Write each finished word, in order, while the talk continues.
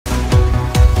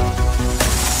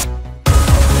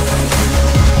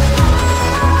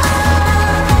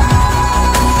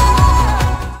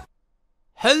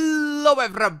Hello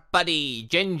everybody,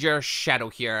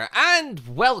 Gingershadow here, and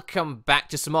welcome back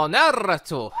to some more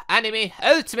Naruto Anime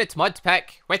Ultimate Modpack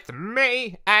with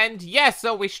me. And yeah,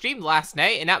 so we streamed last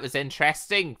night, and that was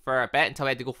interesting for a bit until we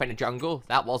had to go find a jungle.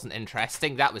 That wasn't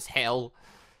interesting, that was hell.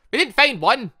 We didn't find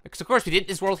one, because of course we didn't.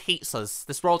 This world hates us.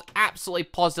 This world absolutely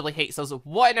positively hates us.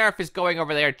 What on earth is going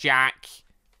over there, Jack?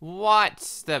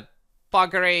 What's the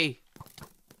buggery?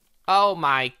 Oh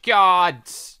my god.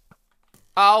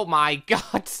 Oh my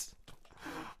god.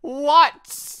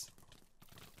 What?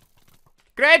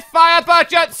 Great fireball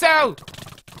jutsu!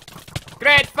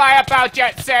 Great fireball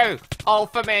jutsu! All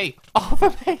for me. All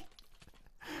for me.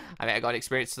 I mean, I got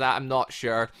experience to that. I'm not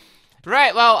sure.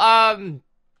 Right, well,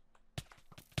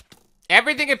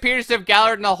 everything appears to have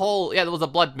gathered in a hole. Yeah, there was a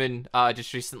blood moon,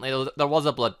 just recently. There was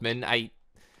a blood moon. I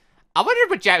wondered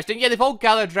what Jack's doing. Yeah, they've all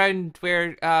gathered around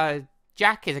where,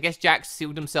 Jack is. I guess Jack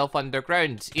sealed himself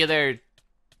underground. Either,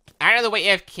 I don't know, the way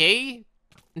AFK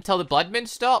until the blood moon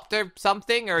stopped or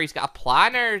something, or he's got a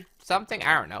plan or something.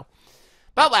 I don't know.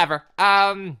 But whatever.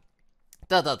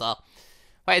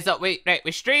 What is up? Wait, right,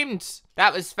 we streamed.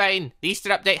 That was fine. The Easter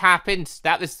update happened.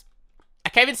 That was, I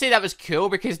can't even say that was cool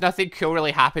because nothing cool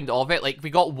really happened of it. Like,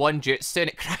 we got one jutsu and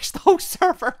it crashed the whole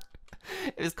server.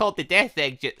 It was called the Death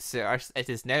Egg Jutsu, or it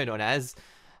is now known as.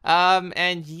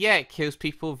 And yeah, it kills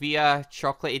people via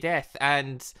chocolatey death.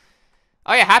 And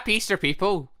oh yeah, happy Easter,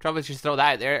 people. Probably just throw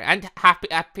that out there. And happy,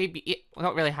 well,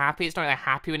 not really happy. It's not really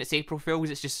happy when it's April Fools.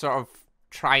 It's just sort of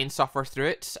try and suffer through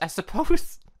it, I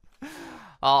suppose.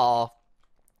 Oh,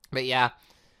 but yeah.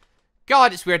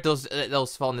 God, it's weird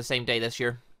those fall on the same day this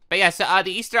year. But yeah, so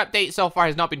the Easter update so far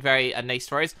has not been very nice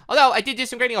for us. Although, I did do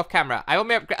some grinding off camera. I've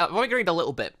only grinded a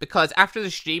little bit, because after the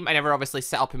stream, I never obviously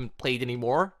set up and played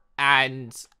anymore.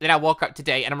 And then I woke up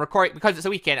today, and I'm recording, because it's a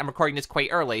weekend, I'm recording this quite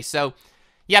early. So,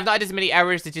 yeah, I've not had as many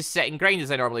hours to just sit and grind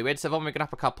as I normally would, so I've only gone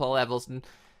up a couple of levels. And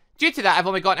due to that, I've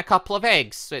only gotten a couple of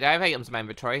eggs. Wait, do I have items in my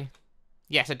inventory?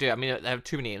 Yes, I do. I mean, I have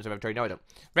too many items in my inventory. No, I don't.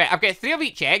 Right, I've got 3 of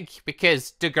each egg,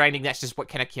 because do grinding, that's just what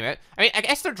kind of came out. I mean, I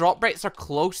guess their drop rates are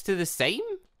close to the same.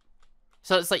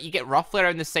 So it's like you get roughly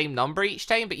around the same number each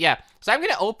time. But yeah, so I'm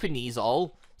going to open these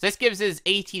all. So this gives us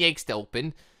 18 eggs to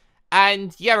open.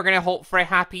 And yeah, we're going to hope for a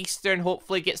happy Easter and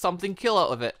hopefully get something cool out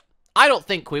of it. I don't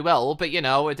think we will, but you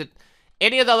know,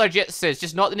 any of the other jutsus,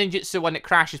 just not the ninjutsu one that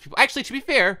crashes people. Actually, to be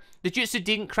fair, the jutsu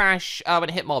didn't crash when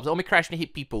it hit mobs. It only crashed when it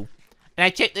hit people. And I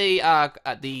checked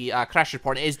the crash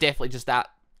report, and it is definitely just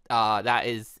that,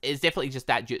 it's definitely just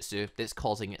that jutsu that's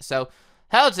causing it. So,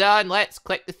 hold on, let's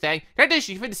click the thing.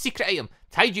 Congratulations, you found the secret item.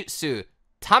 Taijutsu.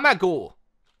 Tamago.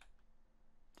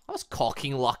 I was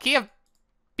cocking lucky. I've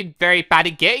been very bad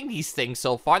at getting these things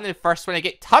so far. And then the first one I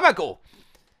get, Tamago.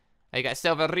 I got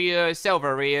Silver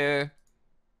Ryu.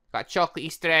 Got chocolate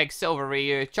Easter egg, Silver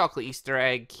Ryu, chocolate Easter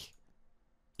egg.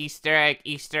 Easter egg.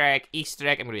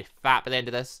 I'm gonna be fat by the end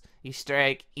of this. Easter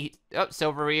egg,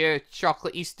 Silver Ryu,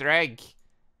 chocolate Easter egg.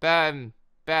 Boom.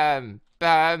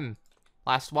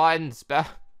 Last ones,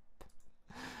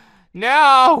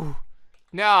 No!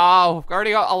 I've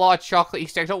already got a lot of chocolate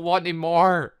Easter eggs. I don't want any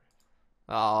more.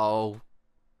 Oh.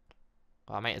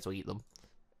 Well, I might as well eat them.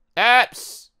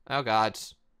 Oops! Oh god.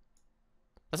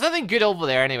 There's nothing good over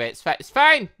there anyway. It's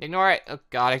fine. Ignore it. Oh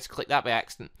god, I just clicked that by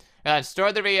accident. And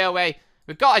store the Ryu away.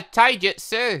 We've got a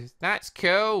taijutsu. That's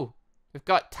cool. We've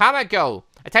got Tamago.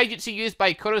 A taijutsu used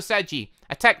by Kurosaji.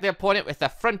 Attack the opponent with a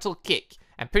frontal kick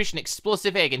and push an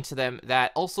explosive egg into them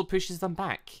that also pushes them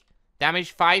back.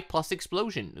 Damage 5 plus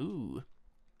explosion. Ooh.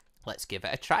 Let's give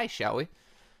it a try, shall we?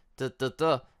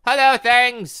 Hello,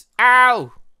 things!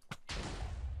 Ow!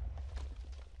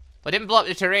 I didn't blow up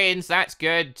the terrains. That's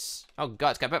good. Oh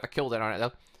god, it's got a bit of a cooldown on it,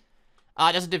 though.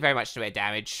 It doesn't do very much to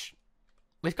damage.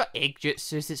 We've got egg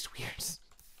jutsus. It's weird.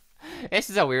 This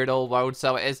is a weird old world,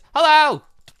 so it is. Hello!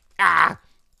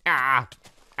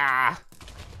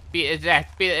 Beat it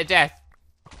to death.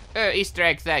 Oh, Easter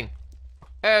egg thing.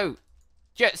 Oh,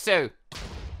 jutsu.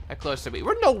 How close are we?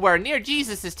 We're nowhere near.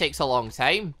 Jesus, this takes a long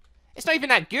time. It's not even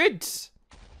that good.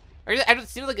 I don't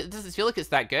feel like it doesn't feel like it's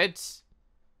that good.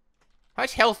 How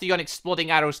much health are you on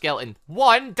exploding arrow skeleton?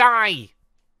 1, die.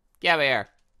 Get over here.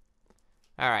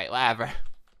 Alright, whatever.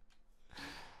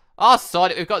 Oh,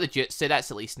 sod it. We've got the jutsu.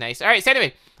 That's at least nice. Alright, so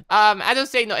anyway. As I was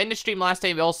saying, in the stream last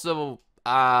time, we also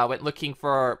went looking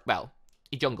for, well,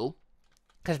 a jungle.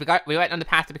 Because we went on the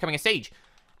path to becoming a sage.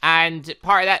 And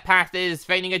part of that path is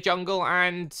finding a jungle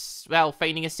and, well,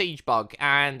 finding a sage bug.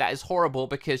 And that is horrible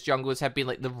because jungles have been,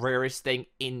 like, the rarest thing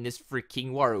in this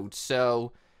freaking world.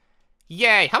 So,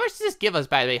 yay. How much does this give us,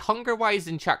 by the way? Hunger-wise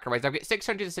and chakra-wise. I've got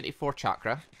 674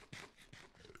 chakra.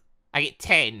 I get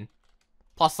 10.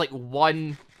 Plus, like,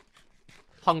 1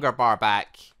 hunger bar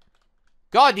back.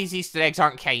 God, these Easter eggs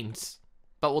aren't kind.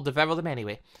 But we'll devour them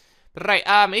anyway. But right,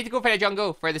 I need to go find a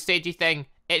jungle for the stagey thing.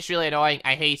 It's really annoying.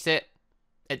 I hate it.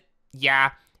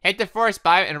 Yeah. Head to forest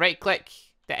biome and right-click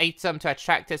the item to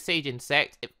attract a sage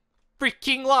insect. It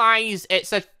freaking lies.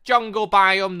 It's a jungle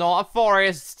biome, not a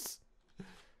forest.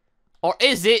 Or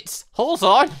is it? Hold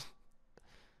on.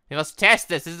 We must test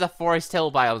this. This is a forest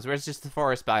hill biome. Where's just the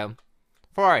forest biome?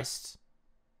 Forest.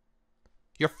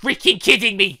 You're freaking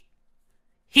kidding me.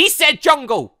 He said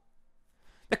jungle.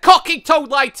 The cocking toad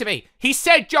lied to me. He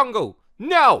said jungle.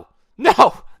 No.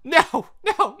 No. No. No.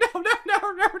 No. No.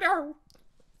 No. No. No.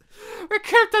 We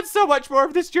could have done so much more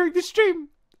of this during the stream.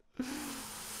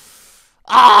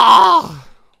 Ah!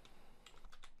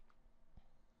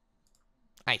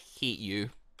 I hate you.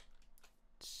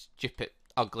 Stupid,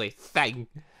 ugly thing.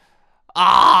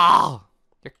 Ah!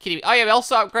 You're kidding me. Oh yeah, we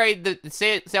also upgrade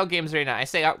the Cell Games Arena. I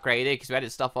say upgraded because we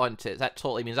added stuff onto it. That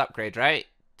totally means upgrade, right?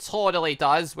 Totally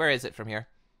does. Where is it from here?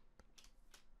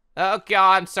 Oh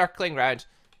god, I'm circling round.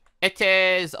 It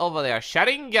is over there.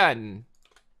 Sharingan.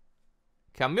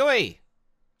 Kamui.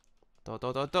 Do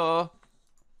do do do.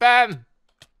 Bam.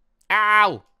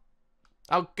 Ow.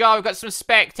 Oh god, we've got some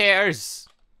spectators.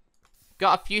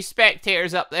 Got a few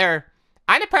spectators up there.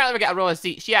 And apparently we got a row of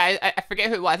seats. Yeah, I forget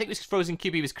who it was. I think it was Frozen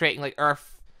QB was creating like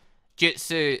Earth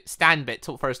Jutsu stand bit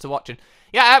for us to watching.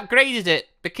 Yeah, I upgraded it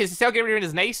because the Cell Game Arena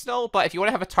is nice and all, but if you want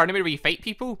to have a tournament where you fight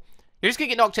people, you're just gonna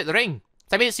get knocked out the ring.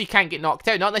 So I made it so you can't get knocked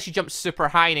out, not unless you jump super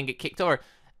high and get kicked over.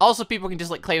 Also, people can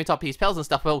just like climb on top of these pills and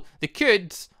stuff. Well, they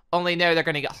could, only now they're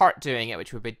gonna get hurt doing it,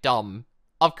 which would be dumb.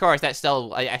 Of course, that's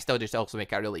still, I still just also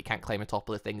make it really you can't climb on top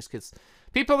of the things because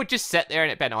people would just sit there and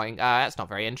it'd be annoying. That's not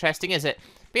very interesting, is it?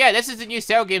 But yeah, this is the new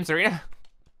Cell Games Arena.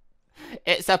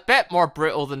 It's a bit more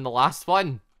brutal than the last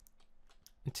one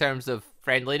in terms of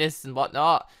friendliness and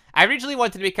whatnot. I originally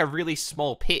wanted to make a really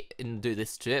small pit and do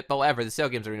this to it, but whatever, the Cell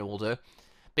Games Arena will do.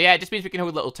 But yeah, it just means we can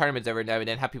hold little tournaments every now and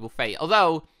then, have people fight.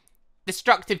 Although,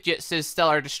 destructive jutsus still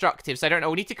are destructive, so I don't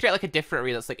know, we need to create like a different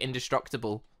arena that's like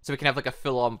indestructible, so we can have like a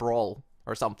full-on brawl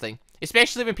or something.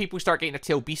 Especially when people start getting their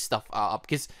tail beast stuff up,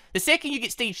 because the second you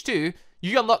get stage 2,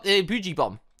 you unlock the Bougie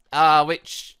Bomb,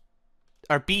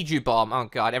 or Biju Bomb. Oh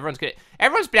god, everyone's been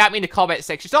at me in the comment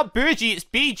section. It's not Bougie, it's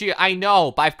Biju. I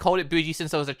know, but I've called it Bougie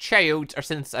since I was a child, or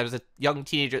since I was a young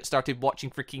teenager that started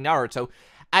watching freaking Naruto.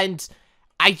 And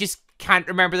I just can't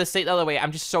remember the site the other way.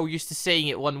 I'm just so used to saying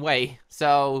it one way.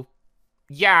 So,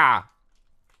 yeah.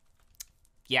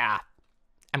 Yeah.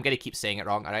 I'm gonna keep saying it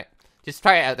wrong, alright? Just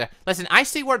try it out there. Listen, I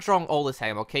say words wrong all the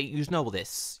time, okay? You know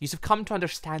this. You have come to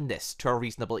understand this to a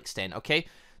reasonable extent, okay?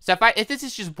 So if this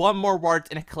is just one more word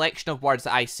in a collection of words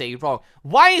that I say wrong,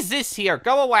 why is this here?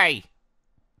 Go away.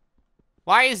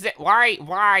 Why is it? Why?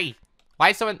 Why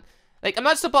is someone... Like, I'm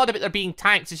not so bothered about there being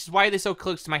tanks. It's just, why are they so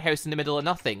close to my house in the middle of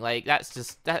nothing? Like, that's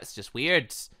just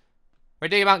weird. Where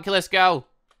did your Homunculus go?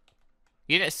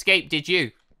 You didn't escape, did you?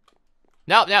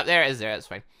 Nope, there it is there. That's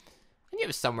fine. I knew it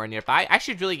was somewhere nearby. I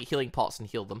should really get healing pots and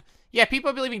heal them. Yeah, people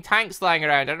are leaving tanks lying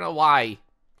around. I don't know why.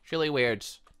 It's really weird.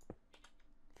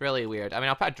 Really weird. I mean,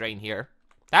 I'll put a drain here.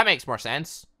 That makes more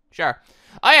sense. Sure.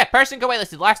 Oh yeah, person got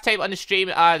whitelisted. Last time on the stream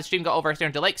got over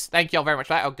 300 likes. Thank you all very much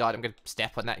for that. Oh god, I'm going to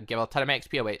step on that and give a ton of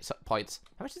XP away points.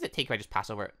 How much does it take if I just pass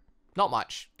over it? Not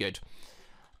much. Good.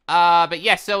 But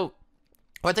yeah, so...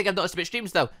 One thing I've noticed about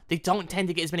streams, though, they don't tend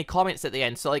to get as many comments at the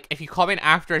end. So, like, if you comment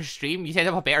after a stream, you tend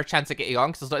to have a better chance of getting on,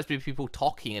 because there's not as many people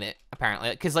talking in it,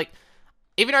 apparently. Because, like,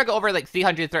 even though I got over, like,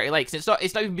 330 likes, it's not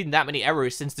even been that many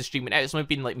hours since the stream went out. It's only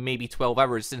been, like, maybe 12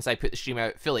 hours since I put the stream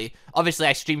out fully. Obviously,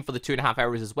 I streamed for the 2.5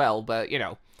 hours as well, but, you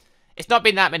know. It's not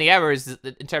been that many hours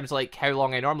in terms of, like, how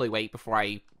long I normally wait before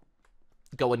I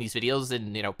go on these videos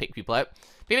and, you know, pick people out.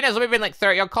 But even there's only been like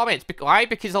 30 odd comments. Why?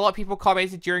 Because a lot of people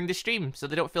commented during the stream, so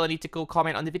they don't feel a need to go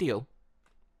comment on the video.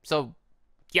 So,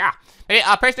 yeah.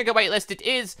 A person who got whitelisted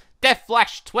is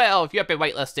DeathFlash12. You have been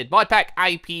whitelisted. Modpack,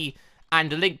 IP, and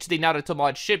the link to the Naruto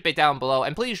mod should be down below.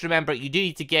 And please remember, you do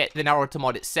need to get the Naruto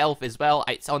mod itself as well.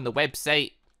 It's on the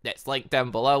website. That's linked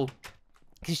down below.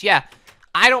 Because, yeah,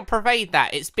 I don't provide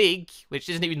that. It's big, which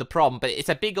isn't even the problem, but it's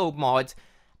a big old mod.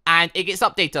 And it gets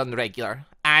updated on the regular.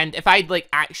 And if I'd, like,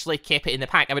 actually kept it in the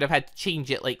pack, I would have had to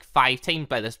change it, like, 5 times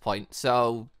by this point.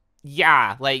 So,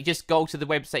 yeah, like, just go to the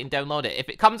website and download it. If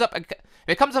it comes up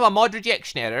a mod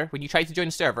rejection error when you try to join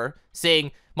the server,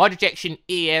 saying mod rejection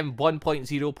AM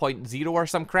 1.0.0 or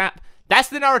some crap, that's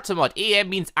the Naruto mod. AM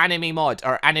means anime mod,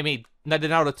 or anime, not the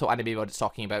Naruto anime mod it's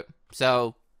talking about.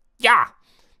 So, yeah,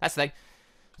 that's the thing.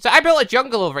 So I built a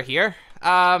jungle over here.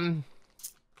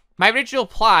 My original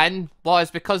plan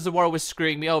was, because the world was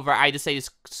screwing me over, I decided,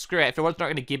 screw it, if the world's not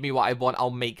going to give me what I want,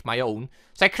 I'll make my own.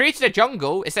 So I created a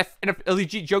jungle. It's a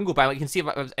legit jungle biome. You can see if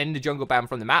I was in the jungle biome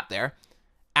from the map there.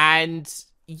 And,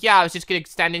 yeah, I was just going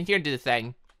to stand in here and do the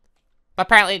thing. But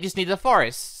apparently it just needed a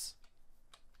forest.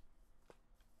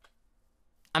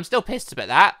 I'm still pissed about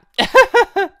that.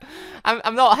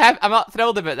 I'm not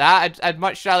thrilled about that. I'd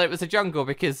much rather it was a jungle,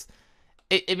 because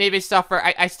it made me suffer.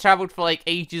 I traveled for like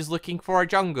ages looking for a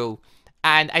jungle,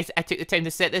 and I took the time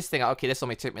to set this thing up. Okay, this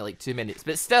only took me like 2 minutes,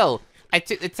 but still, I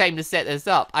took the time to set this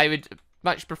up. I would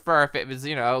much prefer if it was,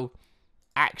 you know,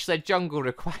 actually a jungle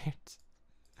required.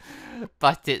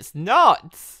 But it's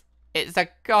not. It's a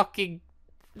cocking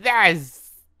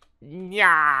this.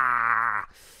 Yeah.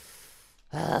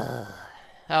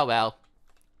 Oh well.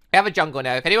 We have a jungle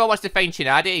now. If anyone wants to find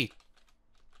Shinadi,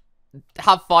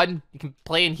 have fun. You can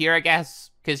play in here, I guess.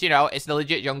 Because, you know, it's a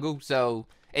legit jungle. So,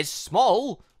 it's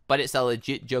small, but it's a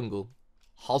legit jungle.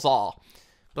 Huzzah.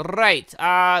 Right.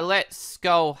 Let's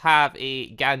go have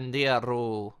a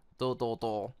Gandero.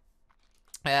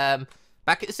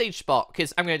 Back at the stage spot,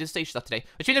 because I'm going to do stage stuff today.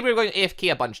 Which means we're going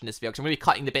AFK a bunch in this video, because I'm going to be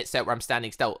cutting the bits out where I'm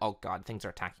standing still. Oh god, things are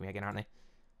attacking me again, aren't they?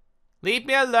 Leave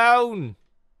me alone!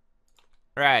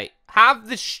 Right. Have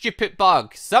the stupid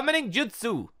bug. Summoning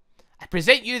Jutsu. I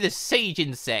present you the sage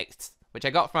insect, which I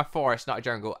got from a forest, not a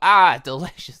jungle. Ah,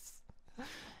 delicious.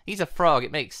 He's a frog,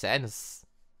 it makes sense.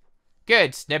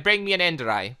 Good. Now bring me an ender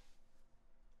eye.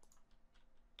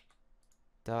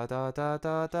 Da da da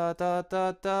da da da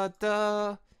da da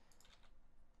da.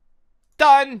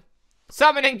 Done!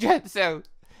 Summoning Jutsu!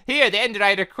 Here, the ender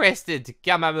eye requested.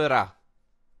 Gamamura.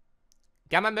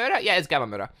 Gamamura? Yeah, it's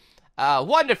Gamamura.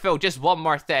 Wonderful, just one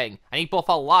more thing. I need both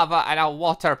a lava and a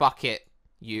water bucket.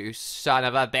 You son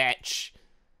of a bitch.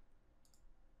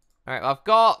 Alright, well, I've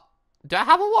got... Do I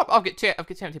have a water... I've got two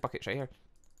empty buckets right here.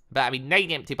 But, I mean,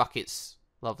 9 empty buckets.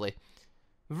 Lovely.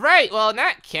 Right, well, in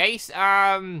that case,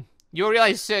 you'll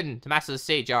realise soon, to master the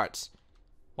sage arts,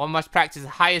 one must practice the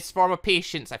highest form of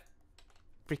patience. I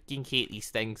freaking hate these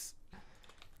things.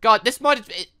 God, this mod...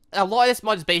 A lot of this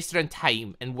mod is based around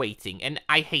time and waiting, and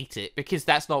I hate it, because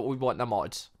that's not what we want in a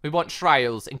mod. We want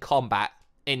trials and combat,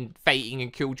 and fighting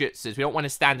and cool jutsus. We don't want to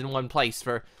stand in one place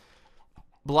for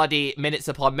bloody minutes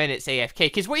upon minutes AFK,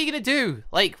 because what are you going to do?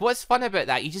 Like, what's fun about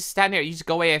that? You just stand there, you just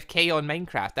go AFK on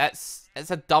Minecraft. That's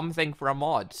a dumb thing for a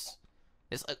mod.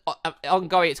 It's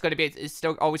ongoing, it's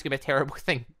still always going to be a terrible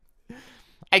thing.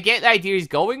 I get the idea he's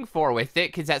going for with it,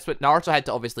 because that's what Naruto had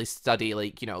to obviously study,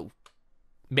 like, you know,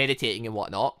 meditating and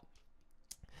whatnot.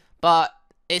 But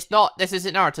it's not, this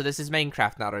isn't Naruto, this is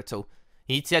Minecraft Naruto.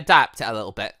 You need to adapt it a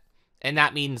little bit. And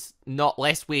that means not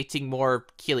less waiting, more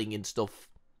killing and stuff.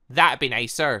 That'd be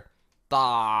nicer.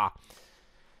 Ah.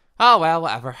 Oh well,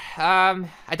 whatever. I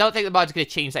don't think the mod's going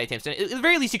to change that anytime soon. At the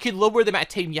very least, you could lower the amount of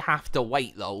time you have to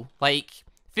wait, though. Like,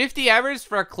 50 hours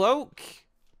for a cloak?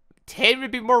 10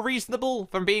 would be more reasonable,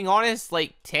 if I'm being honest.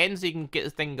 Like, 10 so you can get the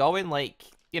thing going. Like,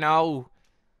 you know...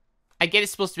 I get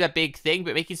it's supposed to be a big thing,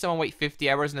 but making someone wait 50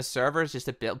 hours in a server is just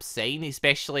a bit obscene,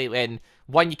 especially when,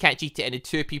 one, you can't cheat it, and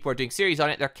 2 people are doing series on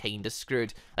it, they're kinda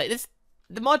screwed. Like, this,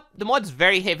 the mod's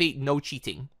very heavy, no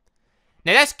cheating.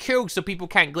 Now, that's cool so people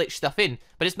can't glitch stuff in,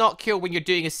 but it's not cool when you're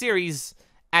doing a series,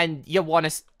 and you want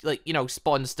to, like, you know,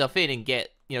 spawn stuff in and get,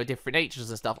 you know, different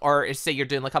natures and stuff, or say you're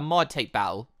doing, like, a mod-type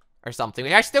battle, or something,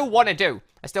 which I still want to do.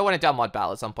 I still want to do a mod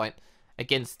battle at some point,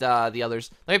 against, the others.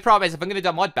 The only problem is, if I'm going to do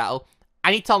a mod battle, I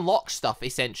need to unlock stuff,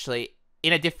 essentially,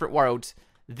 in a different world,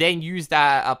 then use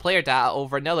that player data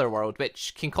over another world,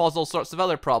 which can cause all sorts of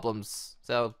other problems.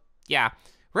 So, yeah.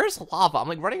 Where's lava? I'm,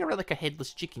 like, running around like a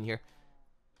headless chicken here.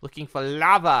 Looking for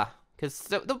lava. Because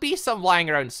there'll be some lying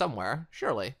around somewhere,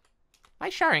 surely.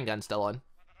 My Sharingan's still on.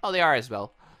 Oh, they are as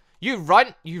well. You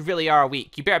runt, you really are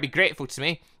weak. You better be grateful to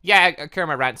me. Yeah,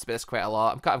 Kurama rants about this quite a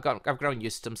lot. I've grown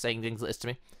used to him saying things like this to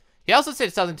me. He also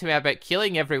said something to me about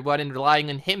killing everyone and relying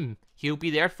on him. He'll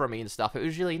be there for me and stuff. It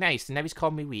was really nice, and now he's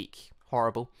called me weak.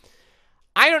 Horrible.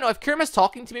 I don't know, if Kurama's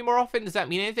talking to me more often, does that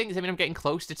mean anything? Does that mean I'm getting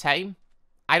close to time?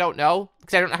 I don't know,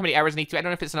 because I don't know how many hours I need to. I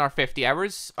don't know if it's another 50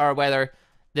 hours, or whether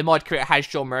the mod creator has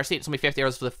shown mercy. It's only 50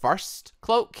 hours for the first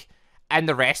cloak, and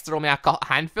the rest are only a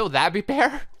handful. That'd be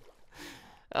better.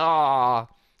 Oh.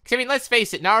 Because, I mean, let's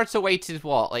face it, Naruto waited,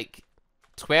 what, like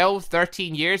 12,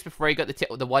 13 years before he got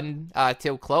the one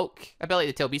tail cloak ability,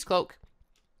 the tail beast cloak.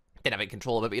 Didn't have any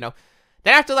control of it, but, you know.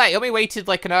 Then after that, he only waited,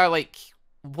 like, another, like,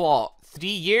 what, 3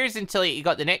 years until he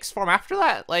got the next form after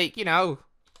that? Like, you know,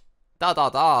 I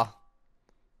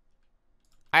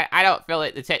don't feel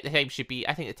like the time should be,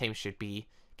 I think the time should be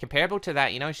comparable to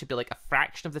that, you know? It should be, like, a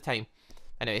fraction of the time.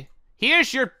 Anyway,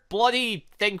 here's your bloody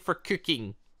thing for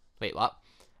cooking. Wait, what?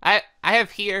 I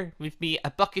have here with me a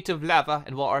bucket of lava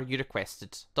and water you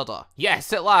requested. Da-da.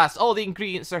 Yes, at last, all the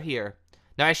ingredients are here.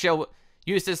 Now I shall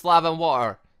use this lava and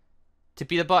water to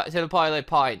be the boiling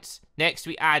point. Next,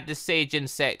 we add the sage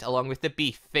insect along with the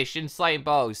beef, fish, and slime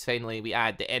balls. Finally, we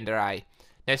add the ender eye.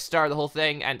 Now stir the whole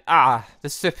thing and the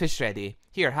soup is ready.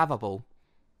 Here, have a bowl.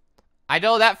 I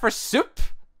know that for soup.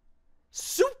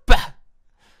 Soup!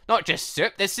 Not just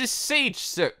soup, this is sage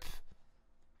soup.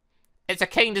 It's a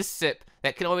kind of soup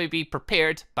that can only be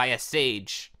prepared by a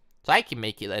sage. So I can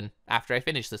make it then, after I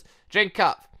finish this. Drink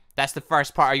up. That's the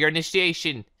first part of your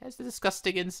initiation. There's the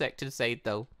disgusting insect inside,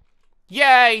 though.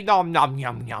 Yay! Nom nom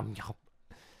yum yum yum.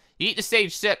 You eat the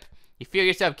sage soup, you feel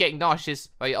yourself getting nauseous,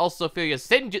 but you also feel your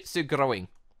senjutsu growing.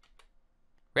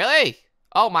 Really?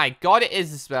 Oh my god, it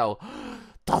is as well.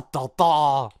 Da da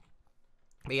da.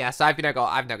 But yeah, so I've now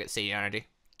got sage energy.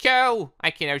 Cool!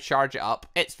 I can now charge it up.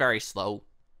 It's very slow.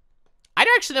 I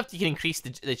don't actually know if you can increase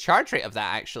the charge rate of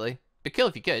that, actually. Be cool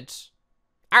if you could.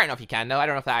 I don't know if you can, though. I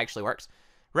don't know if that actually works.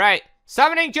 Right.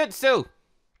 Summoning Jutsu!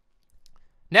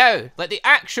 Now, let the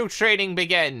actual training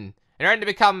begin. In order to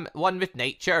become one with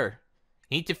nature,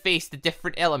 you need to face the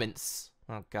different elements.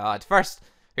 Oh, God. First, for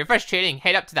your first training,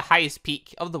 head up to the highest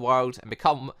peak of the world and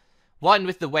become one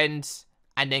with the wind,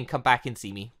 and then come back and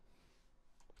see me.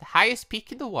 The highest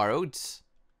peak in the world?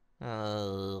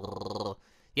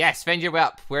 Yes, find your way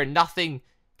up where nothing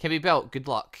can be built. Good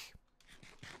luck.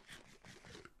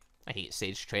 I hate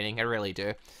sage training, I really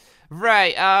do.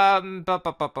 Right,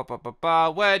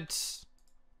 wood.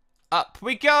 Up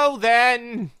we go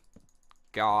then.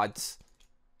 God.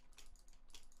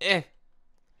 Okay,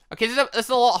 this is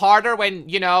a lot harder when,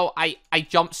 you know, I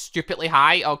jump stupidly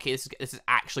high. Okay, this is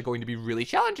actually going to be really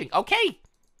challenging. Okay.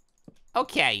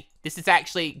 Okay. This is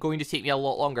actually going to take me a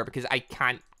lot longer because I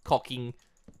can't cocking...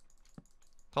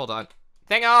 Hold on.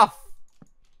 Thing off!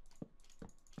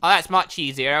 Oh, that's much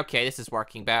easier. Okay, this is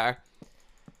working better.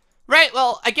 Right,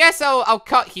 well, I guess I'll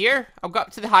cut here. I'll go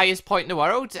up to the highest point in the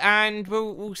world, and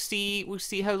we'll see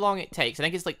how long it takes. I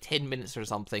think it's like 10 minutes or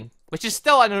something, which is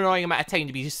still an annoying amount of time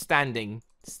to be just standing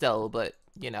still, but,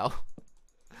 you know.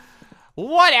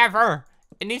 Whatever!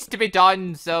 It needs to be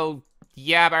done, so,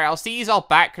 yeah, but I'll see you all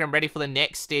back when I'm ready for the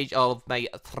next stage of my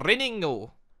training.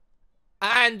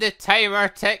 And the timer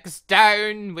ticks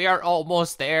down. We are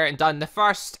almost there and done the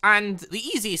first and the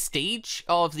easiest stage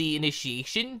of the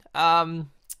initiation.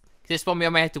 This one we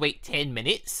might have to wait 10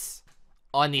 minutes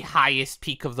on the highest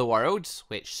peak of the world,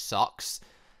 which sucks.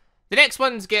 The next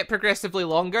ones get progressively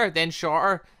longer, then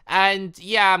shorter, and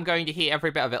yeah, I'm going to hate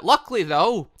every bit of it. Luckily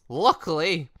though,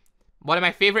 one of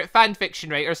my favourite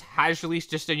fanfiction writers has released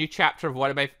just a new chapter of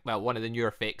one of the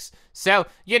newer fics. So,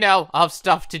 you know, I'll have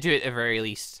stuff to do at the very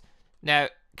least. Now,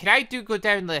 can I go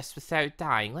down this without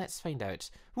dying? Let's find out.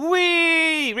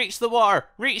 Whee! Reach the water!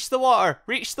 Reach the water!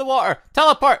 Reach the water!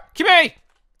 Teleport! Come here!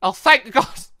 Oh, thank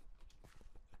God!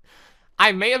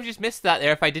 I may have just missed that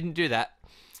there if I didn't do that.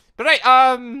 But right,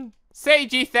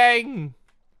 sagey thing!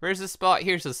 Where's the spot?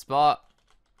 Here's the spot.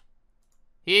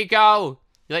 Here you go!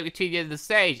 You like between you and the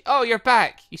sage. Oh, you're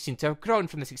back! You seem to have grown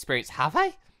from this experience, have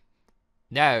I?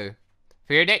 Now,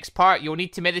 for your next part, you'll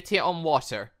need to meditate on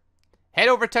water. Head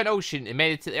over to an ocean and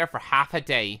meditate there for half a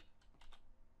day.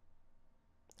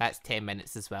 That's 10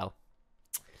 minutes as well.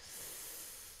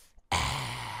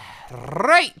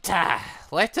 Right,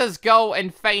 let us go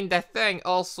and find a thing.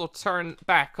 Also turn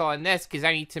back on this because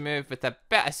I need to move with a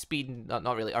bit of speed.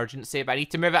 Not really urgency, but I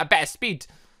need to move at a bit of speed.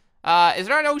 Is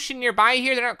there an ocean nearby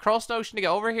here? They're not crossing the ocean to get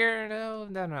over here?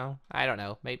 No. I don't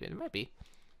know. Maybe, it might be.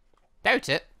 Doubt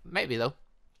it. Maybe though.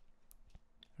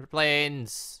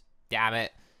 Planes. Damn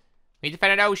it. We need to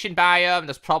find an ocean biome.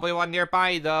 There's probably one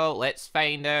nearby, though. Let's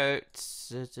find out.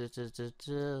 That's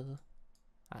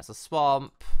a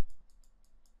swamp.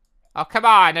 Oh, come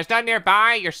on. There's none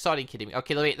nearby. You're sorry kidding me.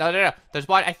 Okay, wait. No. There's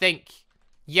one, I think.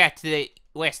 Yeah, to the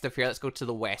west of here. Let's go to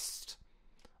the west.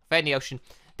 Find the ocean.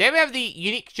 Then we have the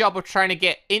unique job of trying to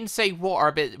get inside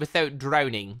water but without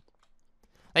drowning.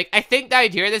 Like, I think the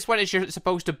idea of this one is you're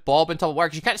supposed to bob on top of water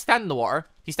because you can't stand in the water.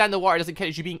 If you stand in the water, it doesn't count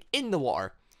as you being in the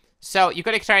water. So, you've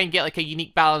got to try and get, like, a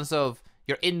unique balance of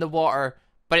you're in the water,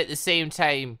 but at the same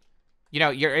time, you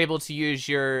know, you're able to use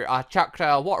your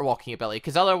chakra water walking ability,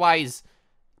 because otherwise,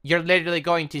 you're literally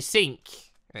going to sink.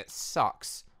 It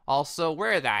sucks. Also,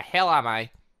 where the hell am I?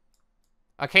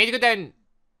 Okay, I need to go down...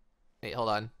 Wait, hold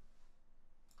on.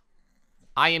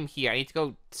 I am here. I need to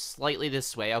go slightly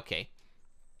this way. Okay.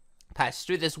 Pass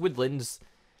through this woodlands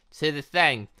to the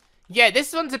thing. Yeah,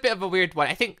 this one's a bit of a weird one.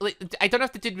 I think, like, I don't know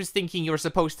if the dude was thinking you were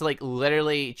supposed to, like,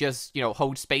 literally just, you know,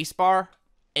 hold spacebar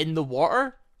in the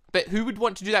water. But who would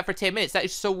want to do that for 10 minutes? That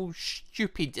is so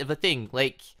stupid of a thing.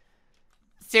 Like,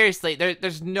 seriously,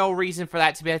 there's no reason for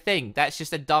that to be a thing. That's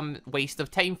just a dumb waste of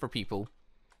time for people.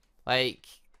 Like,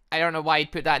 I don't know why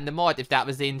you'd put that in the mod if that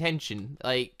was the intention.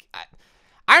 Like,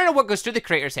 I don't know what goes through the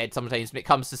creator's head sometimes when it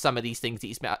comes to some of these things that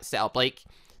he's set up. Like,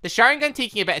 the showering gun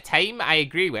taking a bit of time, I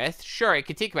agree with. Sure, it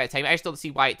could take a bit of time. I just don't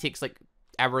see why it takes, like,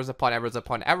 hours upon hours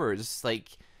upon hours. Like,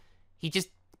 he just...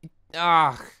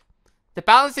 The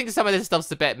balancing of some of this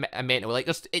stuff's a bit mental. Like,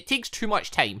 it takes too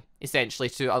much time, essentially,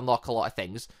 to unlock a lot of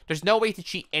things. There's no way to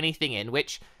cheat anything in,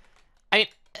 which... I mean,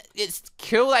 it's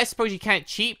cool that I suppose you can't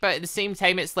cheat, but at the same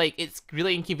time, it's like, it's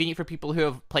really inconvenient for people who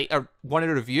have played, or want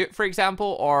to review it, for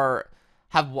example, or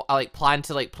have, like, planned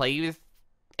to, like, play with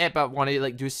it, but want to,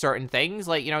 like, do certain things.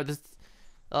 Like, you know,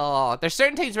 there's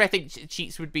certain times where I think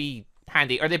cheats would be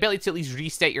handy, or the ability to at least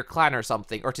reset your clan or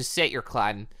something, or to set your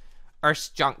clan, or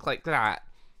junk like that.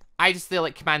 I just feel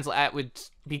like commands like that would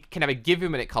be kind of a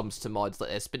given when it comes to mods like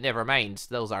this, but never mind,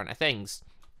 those aren't a things.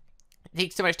 It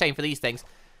takes too much time for these things.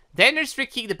 Then there's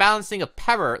freaking the balancing of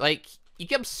power. Like, you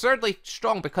get absurdly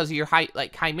strong because of your high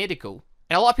medical.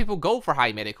 And a lot of people go for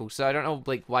high medical, so I don't know,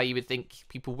 like, why you would think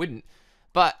people wouldn't.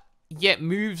 But, yet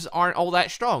moves aren't all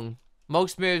that strong.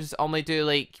 Most moves only do,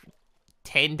 like,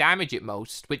 10 damage at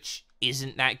most, which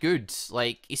isn't that good.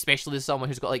 Like, especially as someone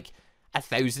who's got, like,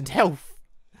 1,000 health.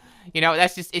 You know,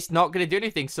 that's just, it's not going to do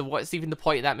anything, so what's even the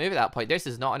point of that move at that point? This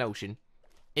is not an ocean.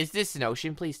 Is this an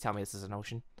ocean? Please tell me this is an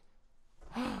ocean.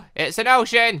 It's an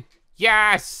ocean!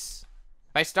 Yes!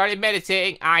 I started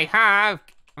meditating. I have.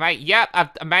 Right, yep, I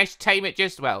managed to time it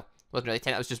just, well, wasn't really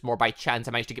 10, that was just more by chance.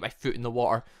 I managed to get my foot in the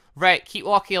water. Right, keep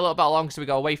walking a little bit along so we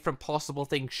go away from possible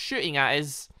things shooting at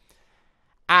us.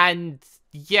 And,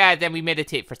 yeah, then we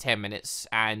meditate for 10 minutes,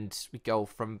 and we go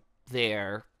from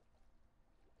there.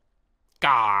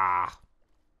 Gah!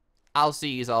 I'll see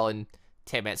you all in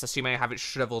 10 minutes, assuming I haven't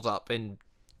shriveled up and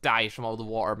died from all the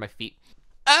water on my feet.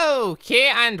 Okay,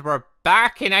 and we're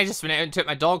back, and I just went out and took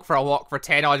my dog for a walk for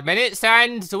 10 odd minutes,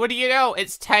 and what do you know?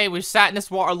 It's time. We've sat in this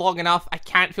water long enough. I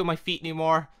can't feel my feet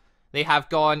anymore. They have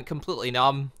gone completely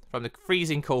numb from the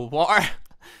freezing cold water.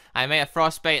 I may have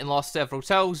frostbite and lost several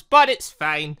toes, but it's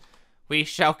fine. We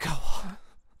shall go on.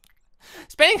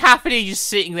 Spending half a day just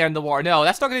sitting there in the water. No,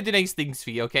 that's not going to do nice things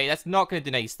for you, okay? That's not going to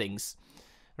do nice things.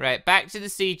 Right, back to the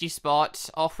siegey spot.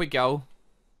 Off we go.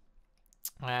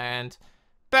 And,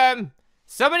 boom.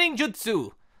 Summoning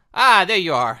Jutsu. Ah, there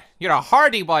you are. You're a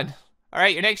hardy one.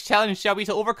 Alright, your next challenge shall be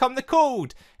to overcome the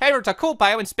cold. Head over to a cold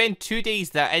biome and spend 2 days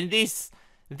there. And this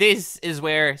is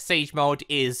where Sage Mode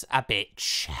is a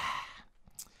bitch.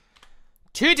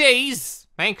 2 days,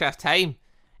 Minecraft time,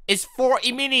 is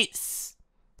 40 minutes.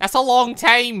 That's a long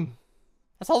time.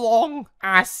 That's a long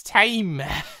ass time.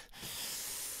 I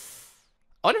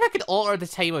wonder if I could alter the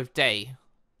time of day.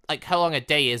 Like how long a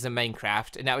day is in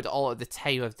Minecraft, and that would alter the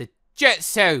time of the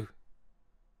jutsu.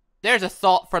 There's a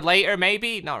thought for later,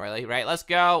 maybe? Not really. Right, let's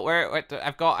go.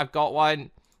 I've got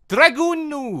one.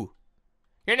 Dragunu!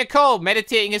 You're in the cold.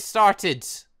 Meditating has started.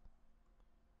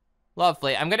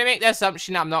 Lovely. I'm going to make the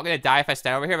assumption that I'm not going to die if I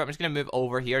stand over here, but I'm just going to move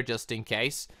over here just in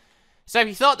case. So if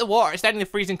you thought the water, standing in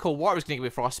the freezing cold water was going to give me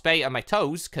frostbite on my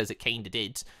toes, because it kind of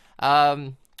did.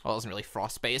 Well, it wasn't really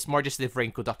frostbite. It's more just they've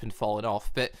wrinkled up and fallen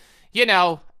off. But, you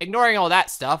know, ignoring all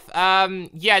that stuff,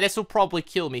 yeah, this will probably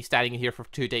kill me standing in here for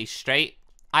 2 days straight.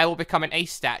 I will become an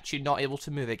ice statue, not able to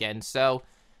move again. So,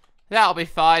 that'll be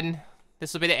fun.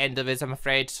 This will be the end of it, I'm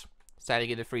afraid. Standing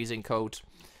in the freezing cold.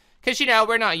 Because, you know,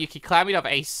 we're not a Yuki clan. We don't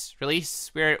have ice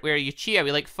release. We're a Uchiha.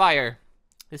 We like fire.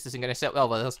 This isn't going to sit well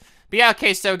with us. But yeah,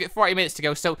 okay, so get 40 minutes to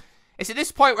go. So, it's at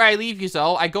this point where I leave you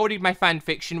all. I go read my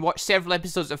fanfiction, watch several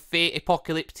episodes of Fate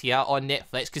Apocalyptia on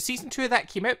Netflix. Because Season 2 of that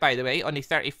came out, by the way, on the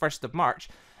 31st of March.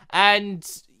 And,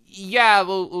 yeah,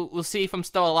 we'll see if I'm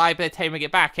still alive by the time I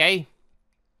get back, eh?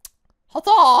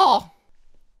 Huzzah!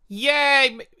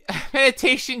 Yay!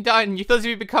 Meditation done. You those of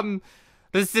you become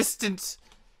resistant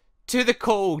to the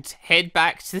cold. Head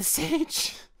back to the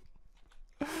sage.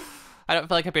 I don't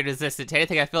feel like I've been resistant to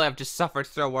anything. I feel like I've just suffered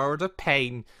through a world of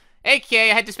pain.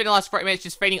 Okay, I had to spend the last 40 minutes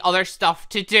just finding other stuff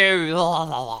to do.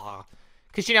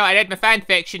 Because, you know, I read my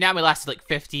fanfiction. That only lasted like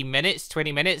 15 minutes,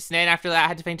 20 minutes. And then after that, I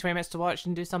had to find 20 minutes to watch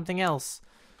and do something else.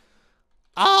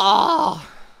 Oh!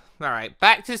 Alright,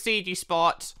 back to the CG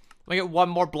spot. We got one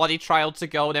more bloody trial to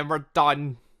go, then we're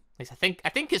done. At least I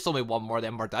think it's only one more,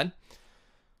 then we're done.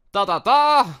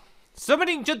 Da-da-da!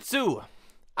 Summoning Jutsu!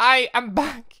 I am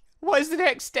back! What is the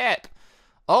next step?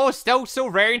 Oh, still so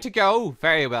raring to go.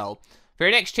 Very well. For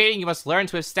your next training, you must learn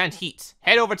to withstand heat.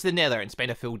 Head over to the Nether and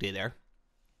spend a full day there.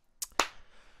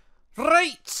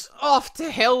 Right! Off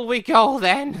to hell we go,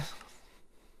 then.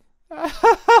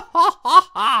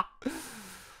 Oh,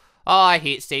 I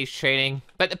hate stage training.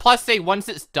 But the plus thing, once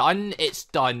it's done, it's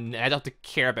done. I don't have to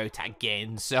care about it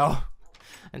again, so...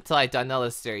 Until I've done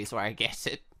another series where I get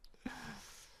it.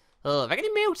 Oh, have I got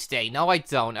any mail today? No, I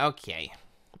don't. Okay.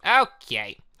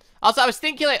 Okay. Also, I was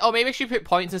thinking, like, oh, maybe I should put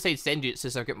points inside Senjutsu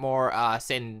so I get more,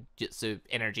 Senjutsu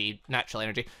energy, natural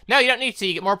energy. No, you don't need to.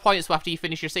 You get more points after you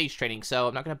finish your sage training, so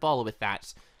I'm not going to bother with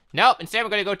that. Nope, instead we're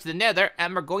going to go to the Nether,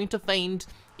 and we're going to find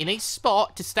a nice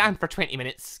spot to stand for 20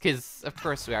 minutes, because, of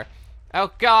course we are.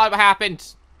 Oh, God, what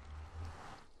happened?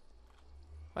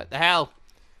 What the hell?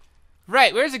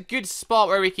 Right, where's a good spot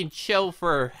where we can chill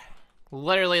for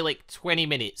literally, like, 20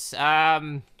 minutes?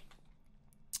 I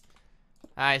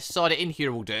saw it in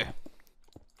here will do.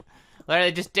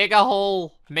 Literally, just dig a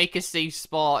hole, make a safe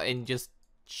spot, and just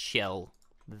chill.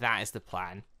 That is the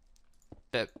plan.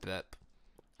 Boop, boop.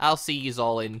 I'll see yous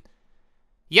all in...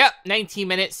 Yep, 19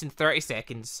 minutes and 30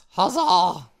 seconds.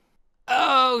 Huzzah!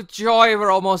 Oh, joy,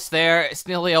 we're almost there. It's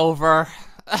nearly over.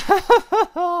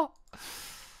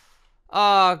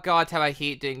 Oh, God, how I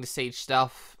hate doing the Sage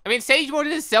stuff. I mean, Sage mode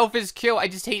in itself is cool. I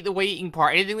just hate the waiting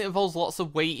part. Anything that involves lots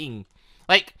of waiting.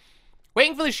 Like,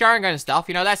 waiting for the Sharingan and stuff,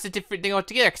 you know, that's a different thing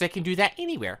altogether, because I can do that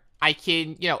anywhere. I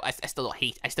can, you know, I still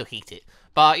hate it.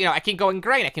 But, you know, I can go and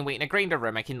grind. I can wait in a grinder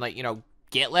room. I can, like, you know,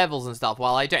 get levels and stuff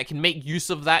while I do it. I can make use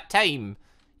of that time,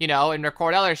 you know, and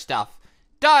record other stuff.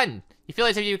 Done! You feel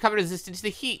as if you become resistant to the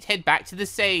heat, head back to the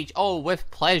Sage. Oh, with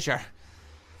pleasure.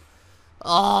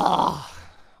 Oh,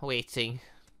 waiting.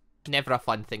 Never a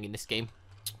fun thing in this game.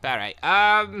 Alright,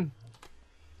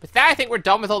 with that, I think we're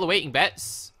done with all the waiting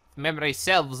bits. Memory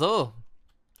selves, though.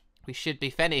 We should be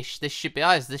finished. This should be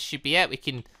us. This should be it. We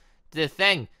can do the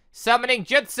thing. Summoning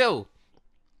Jutsu!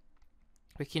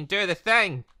 We can do the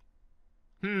thing.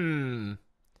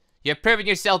 You've proven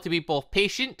yourself to be both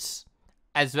patient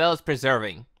as well as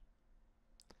preserving.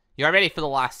 You're ready for the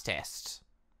last test.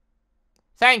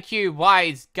 Thank you,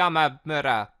 wise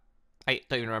Gamamura. I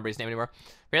don't even remember his name anymore.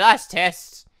 For your last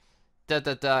test, you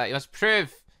must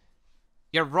prove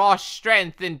your raw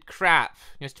strength and crap.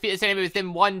 You must defeat this enemy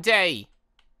within 1 day.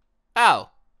 Oh.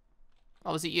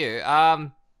 Oh, was it you?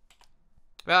 Well,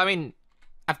 I mean,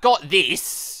 I've got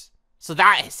this, so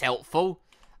that is helpful.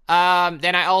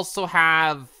 Then I also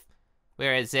have,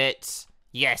 where is it?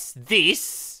 Yes,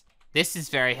 this. This is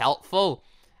very helpful.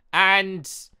 And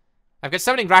I've got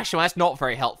something rational, that's not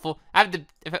very helpful. I have the,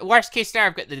 worst case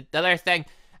scenario, I've got the other thing.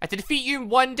 I have to defeat you in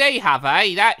 1 day, have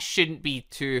I? That shouldn't be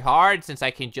too hard, since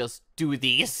I can just do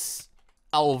this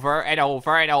over and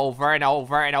over and over and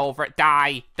over and over.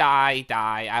 Die, die,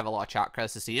 die. I have a lot of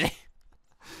chakras to see.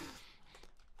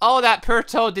 Oh, that poor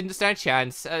toad didn't stand a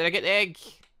chance. Did I get the egg?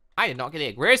 I did not get the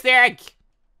egg. Where's the egg?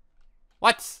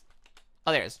 What?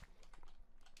 Oh, there it is.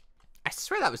 I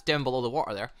swear that was down below the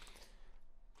water there.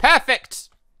 Perfect!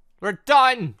 We're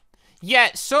done!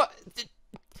 Yeah, so...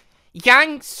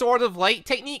 Yang Sword of Light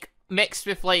technique mixed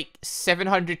with, like,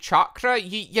 700 chakra,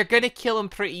 you're gonna kill him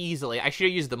pretty easily. I should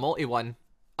have used the multi one.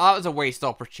 Oh, that was a waste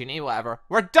opportunity, whatever.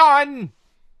 We're done!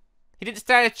 He didn't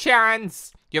stand a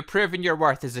chance! You're proving your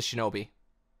worth as a shinobi.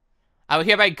 I will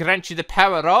hereby grant you the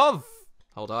power of...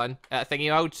 Hold on,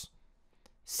 thingy mode.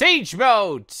 Sage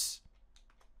mode!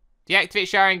 Deactivate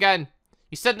Sharingan.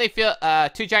 You suddenly feel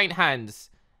 2 giant hands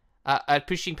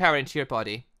pushing power into your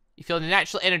body. You feel the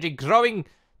natural energy growing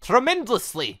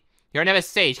tremendously. You're now a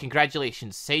sage.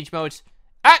 Congratulations. Sage mode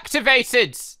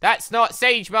activated. That's not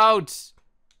sage mode.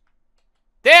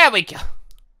 There we go.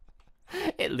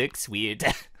 It looks weird.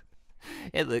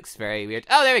 It looks very weird.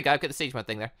 Oh, there we go. I've got the sage mode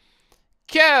thing there.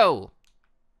 Cool.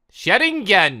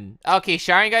 Sharingan. Okay,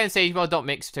 Sharingan and sage mode don't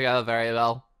mix together very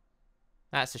well.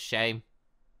 That's a shame.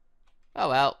 Oh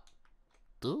well.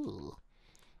 Ooh.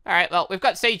 Alright, well, we've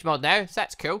got Sage mode now, so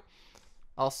that's cool.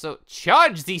 Also,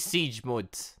 charge the Siege mode.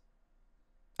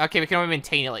 Okay, we can only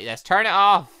maintain it like this. Turn it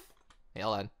off. Wait,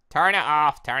 hold on. Turn it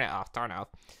off, turn it off, turn it off.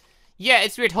 Yeah,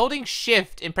 it's weird. Holding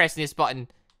shift and pressing this button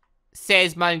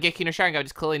says Mangekyo no Sharingan.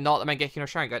 It's clearly not the Mangekyo no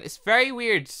Sharingan. It's very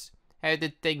weird how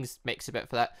the things mix a bit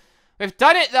for that. We've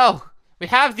done it, though. We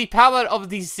have the power of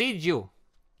the Seiju,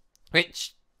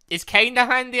 which is kind of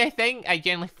handy, I think. I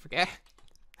generally forget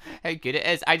how good it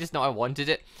is. I just know I wanted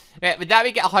it. Right, with that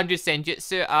we get 100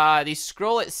 Senjutsu. The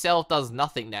scroll itself does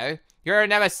nothing now. You're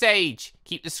now a sage.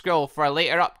 Keep the scroll for a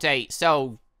later update.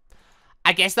 So,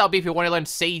 I guess that'll be if you want to learn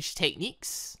sage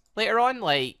techniques later on.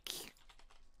 Like,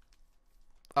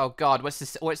 oh god, what's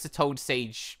the Toad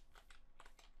Sage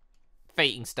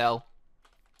fighting style?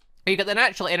 You got the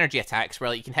natural energy attacks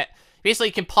where like, you can hit. Basically,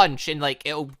 you can punch and like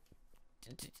it'll,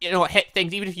 you know, hit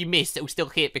things. Even if you miss, it will still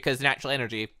hit because the natural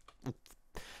energy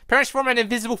pretty much form an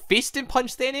invisible fist and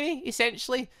punch the enemy,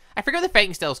 essentially. I forget what the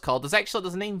fighting style's called. There's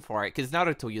a name for it, because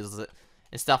Naruto uses it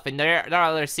and stuff, and there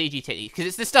are other Seiji techniques, because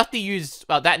it's the stuff they use,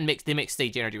 well, that and they mix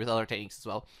stage energy with other techniques as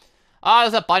well. Oh,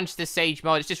 there's a bunch to Sage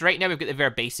mode. It's just right now we've got the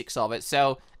very basics of it,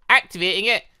 so activating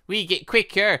it, we get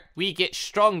quicker, we get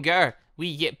stronger,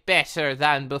 we get better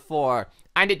than before,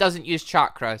 and it doesn't use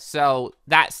chakra, so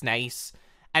that's nice.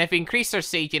 And if we increase our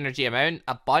Sage energy amount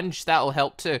a bunch, that'll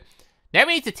help too. Now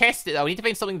we need to test it though. We need to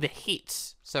find something that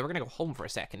hits. So we're gonna go home for a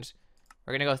second.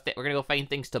 We're gonna go find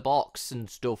things to box and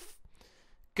stuff.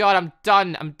 God, I'm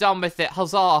done. I'm done with it.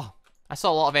 Huzzah! I saw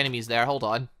a lot of enemies there. Hold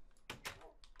on.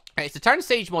 Alright, so turn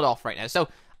Sage mode off right now. So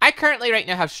I currently right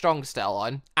now have Strong still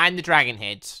on and the Dragon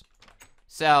Head.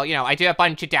 So you know I do a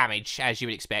bunch of damage as you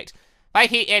would expect. If I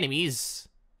hit enemies,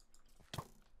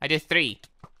 I do 3.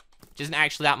 Which isn't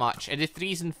actually that much. I do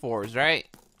 3s and 4s, right?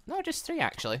 No, just 3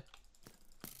 actually.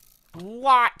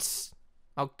 What?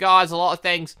 Oh god, there's a lot of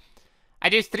things. I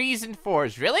do 3s and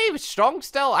 4s. Really? With Strong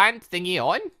still and thingy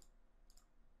on?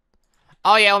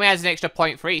 Oh yeah, it only has an extra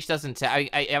point for each, doesn't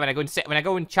it? When I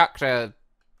go in chakra,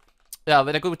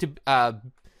 when I go to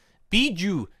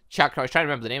Biju chakra, I was trying to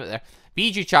remember the name of it there.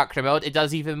 Biju chakra mode, it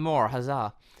does even more.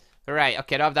 Huzzah! Right,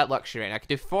 okay, I don't have that luxury right now. I can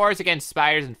do 4s against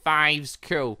spires and 5s.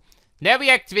 Cool. Now we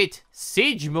activate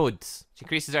Sage mode, which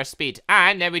increases our speed,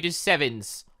 and now we do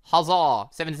 7s. Huzzah!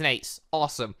 7s and 8s.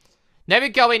 Awesome. Now we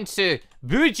go into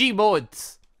Bougie mode,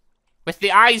 with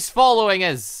the eyes following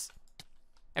us.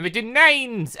 And we do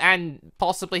 9s and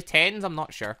possibly 10s, I'm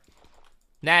not sure.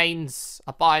 9s,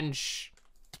 a bunch.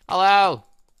 Hello.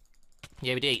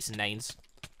 Yeah, we do 8s and 9s.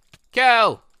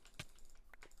 Cool.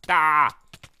 Ah.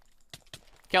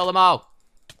 Kill them all.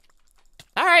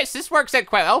 Alright, so this works out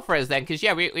quite well for us then, because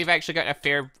yeah, we've actually got a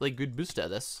fairly good boost out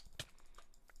of this.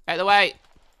 Out of the way.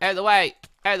 Out of the way.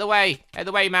 Out of the way. Out of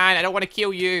the way, man. I don't want to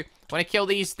kill you. I want to kill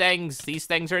these things. These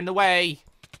things are in the way.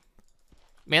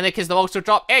 Mainly because they'll also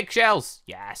drop eggshells.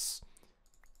 Yes.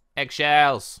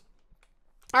 Eggshells.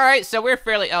 Alright, so we're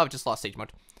fairly... Oh, I've just lost Sage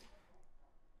mode.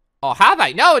 Oh, have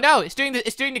I? No, no. It's doing the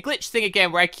glitch thing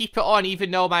again where I keep it on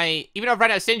even though I've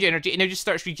run out of Senju energy and it just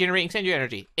starts regenerating Senju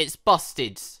energy. It's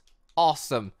busted.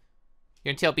 Awesome.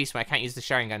 You're in Tail Beast when I can't use the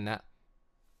Sharingan that.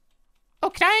 Oh,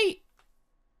 can I?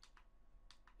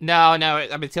 No,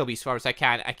 I'm in Tail Beast form, so I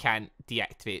can't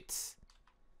deactivate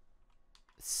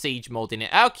Sage mode in it.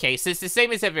 Okay, so it's the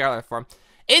same as every other form.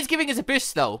 It's giving us a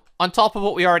boost though, on top of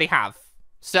what we already have.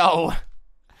 So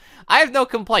I have no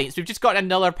complaints. We've just got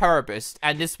another power boost,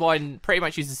 and this one pretty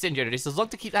much uses Senju energy. So as long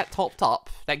as to keep that topped up,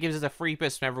 that gives us a free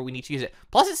boost whenever we need to use it.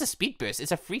 Plus, it's a speed boost.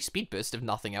 It's a free speed boost if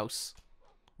nothing else,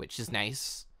 which is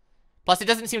nice. Plus, it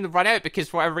doesn't seem to run out because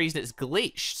for whatever reason it's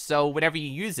glitched. So whenever you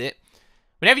use it,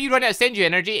 whenever you run out of Senju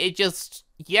energy, it just,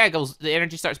 yeah, the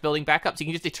energy starts building back up. So you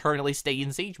can just eternally stay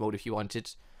in Sage mode if you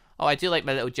wanted. Oh, I do like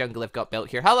my little jungle I've got built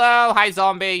here. Hello, hi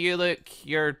zombie,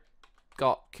 you're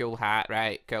got cool hat,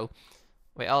 right, cool.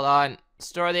 Wait, hold on,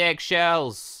 store the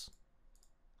eggshells.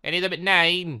 Any of them at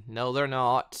 9? No, they're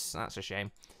not, that's a shame.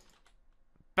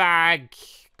 Bag,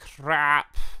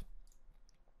 crap.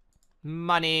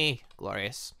 Money,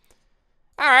 glorious.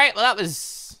 Alright, well that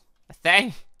was a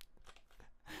thing.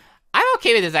 I'm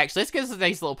okay with this actually, this gives us a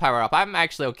nice little power up. I'm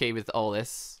actually okay with all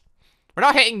this. We're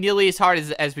not hitting nearly as hard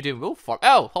as we do in wolf form.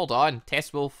 Oh, hold on.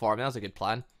 Test wolf form. That was a good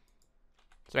plan.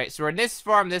 That's right, so we're in this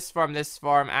form, this form, this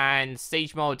form, and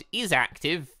Sage mode is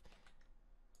active.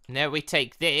 Now we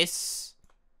take this.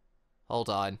 Hold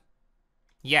on.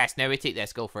 Yes, now we take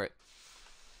this. Go for it.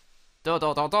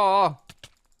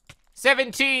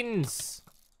 17s!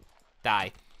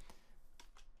 Die.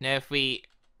 Now if we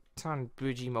turn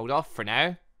Bougie mode off for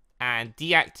now, and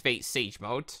deactivate Sage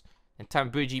mode, and turn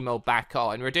Bougie mode back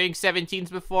on. We're doing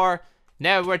 17s before.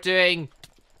 Now we're doing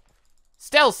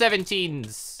still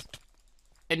 17s.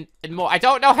 And more. I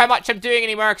don't know how much I'm doing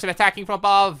anymore because I'm attacking from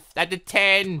above. That did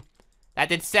 10. That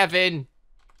did 7.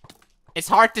 It's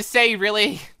hard to say,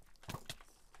 really.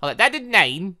 Hold on, that did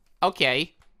 9.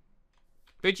 Okay.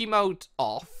 Bougie mode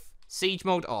off. Sage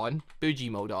mode on. Bougie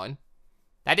mode on.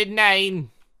 That did 9.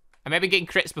 I may have been getting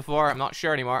crits before. I'm not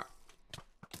sure anymore.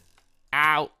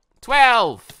 Ow.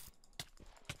 12.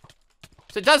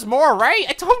 So it does more, right?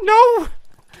 I don't know.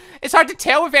 It's hard to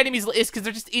tell if enemies is because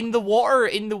they're just in the water,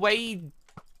 in the way.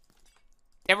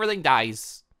 Everything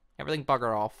dies. Everything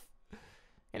bugger off.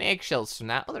 Any eggshells from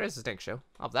that? Oh, there is an eggshell.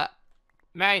 I'll have that.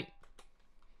 Mine.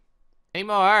 Any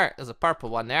more? There's a purple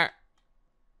one there.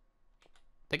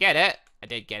 Did I get it? I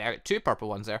did get out 2 purple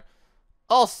ones there.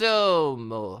 Also,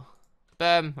 boom.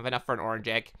 Have enough for an orange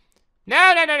egg.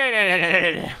 No.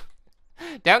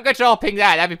 Don't go dropping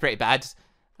that. That'd be pretty bad.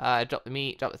 Drop the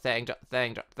meat, drop the thing, drop the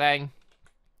thing, drop the thing.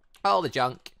 All the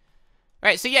junk.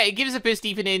 Right, so yeah, it gives a boost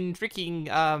even in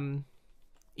freaking,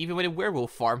 even when in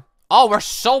werewolf form. Oh, we're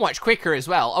so much quicker as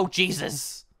well. Oh,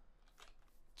 Jesus.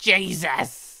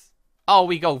 Jesus. Oh,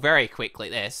 we go very quick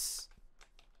like this.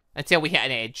 Until we hit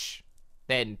an edge.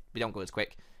 Then we don't go as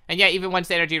quick. And yeah, even once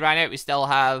the energy ran out, we still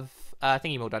have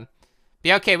thingy mode on. But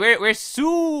yeah, okay, we're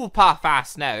super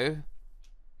fast now.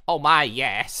 Oh my,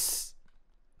 yes.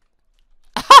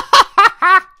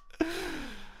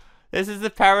 This is the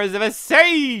powers of a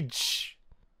sage.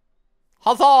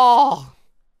 Huzzah! Alright,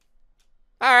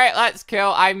 that's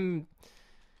cool. It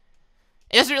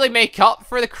doesn't really make up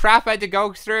for the crap I had to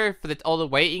go through for all the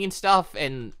waiting and stuff.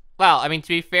 And, well, I mean, to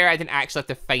be fair, I didn't actually have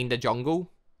to find a jungle.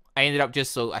 I ended up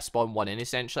just, I spawned one in,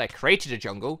 essentially. I created a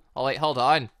jungle. Oh, wait, hold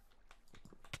on.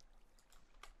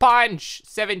 Punch!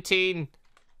 17.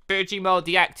 Bougie mode,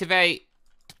 deactivate.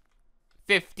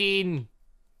 15.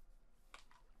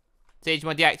 Sage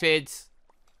mode deactivated.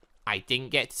 I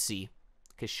didn't get to see.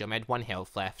 Because Shum had 1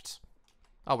 health left.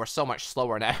 Oh, we're so much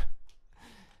slower now.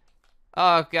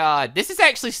 Oh, God. This is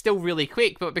actually still really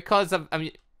quick, but because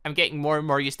I'm getting more and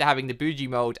more used to having the bougie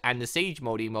mode and the sage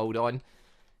mode on.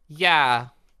 Yeah.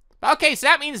 Okay, so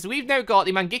that means we've now got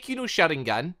the Mangekyo no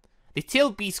Sharingan, the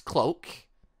Tailed Beast Cloak,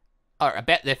 or a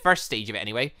bit the first stage of it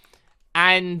anyway,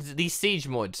 and the Sage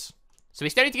modes. So we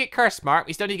still need to get Curse Mark,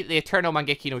 we still need to get the Eternal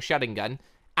Mangekyo no Sharingan,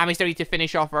 and we still need to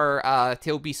finish off our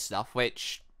Tailed Beast stuff,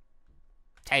 which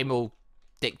time will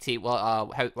dictate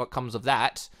what comes of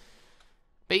that.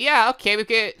 But yeah, okay, we've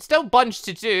got still a bunch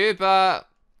to do, but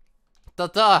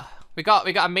we got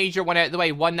a major one out of the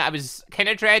way, one that I was kind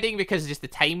of dreading because of just the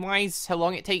time-wise, how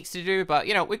long it takes to do, but,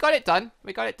 you know, we got it done.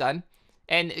 We got it done.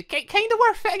 And kind of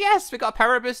worth it, I guess. We got a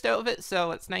power boost out of it,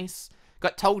 so it's nice.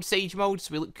 Got Toad Sage mode,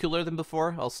 so we look cooler than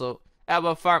before. Also,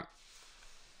 Elbow Farm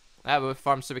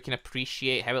so we can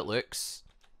appreciate how it looks.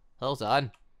 Hold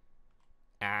on.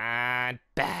 And,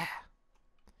 bah.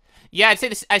 Yeah, I'd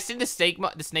say the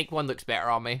snake one looks better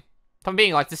on me. If I'm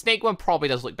being honest, the snake one probably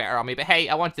does look better on me, but hey,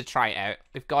 I wanted to try it out.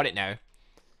 We've got it now.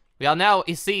 We are now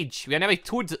a sage. We are now a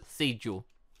Toad Sage.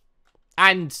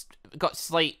 And got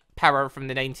slight power from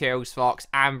the 9 Tails Fox,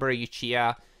 Amber,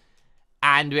 Uchiha.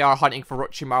 And we are hunting for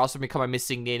Orochimaru, so we become a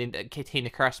missing name and contain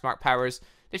the Curse Mark powers.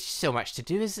 There's just so much to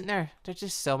do, isn't there? There's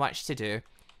just so much to do.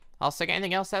 Also, get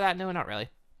anything else out of that? No, not really.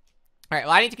 Alright,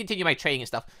 well, I need to continue my training and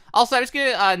stuff. Also, I'm just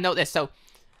going to note this. So,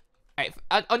 right,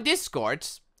 on Discord,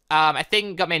 I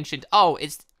think got mentioned, oh,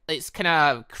 it's kind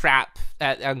of crap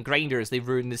on grinders. They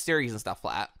ruin the series and stuff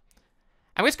like that.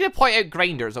 I'm just going to point out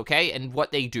grinders, okay, and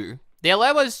what they do. They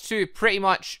allow us to pretty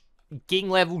much gain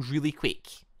levels really quick.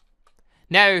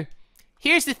 Now,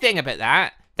 here's the thing about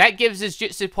that. That gives us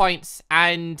jutsu points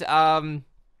and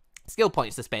skill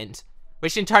points to spend,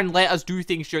 which in turn let us do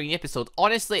things during the episode.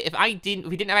 Honestly, if we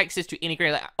didn't have access to any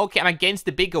grinder, like, okay, I'm against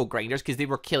the big old grinders because they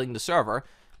were killing the server.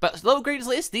 But little grinders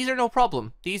like this, these are no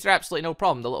problem. These are absolutely no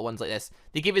problem, the little ones like this.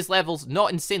 They give us levels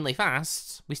not insanely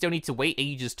fast. We still need to wait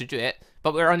ages to do it.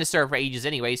 But we're on the server ages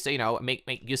anyway, so, you know,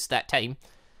 make use of that time.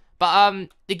 But,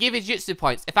 they give us jutsu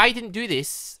points. If I didn't do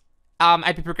this,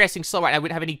 I'd be progressing slower and I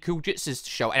wouldn't have any cool jutsus to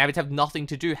show. And I would have nothing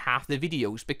to do half the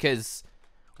videos because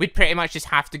we'd pretty much just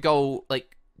have to go,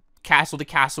 like, castle to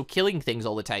castle killing things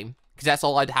all the time. Because that's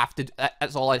all I'd have to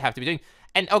be doing.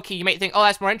 And, okay, you might think, oh,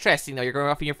 that's more interesting, though. You're going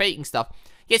off and you're fighting stuff.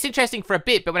 Yeah, it's interesting for a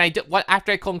bit, but when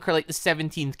after I conquer, like, the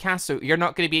 17th castle, you're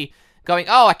not going to be going,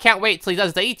 oh, I can't wait till he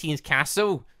does the 18th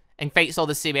castle and fights all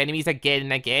the same enemies again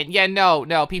and again. Yeah, no,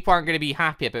 people aren't going to be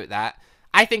happy about that.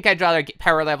 I think I'd rather get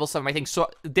power level some of my things, so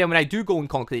then when I do go and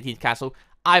conquer the 18th castle,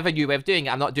 I have a new way of doing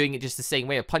it. I'm not doing it just the same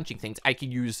way of punching things. I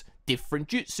can use different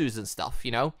jutsus and stuff,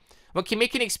 you know? What can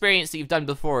make an experience that you've done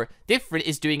before different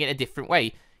is doing it a different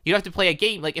way. You don't have to play a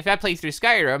game, like, if I play through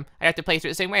Skyrim, I have to play through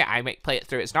it the same way. I might play it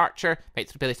through as an archer,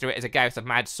 might play through it as a guy with a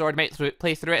mad sword, might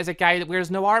play through it as a guy that wears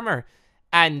no armor,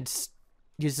 and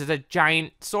uses a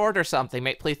giant sword or something,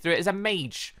 might play through it as a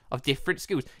mage of different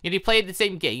skills. You know, you play the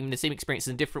same game, the same experiences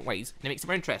in different ways, and it makes it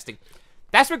more interesting.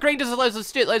 That's what grinders allows us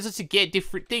to do. It allows us to get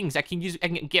different things. I can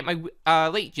get my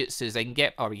light jutsus, I can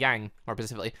get, or yang, more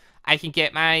specifically, I can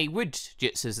get my wood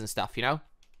jutsus and stuff, you know?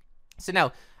 So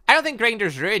no, I don't think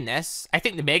grinders ruin this. I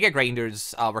think the mega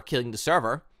grinders were killing the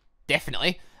server.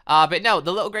 Definitely. But no,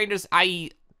 the little grinders,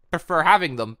 I prefer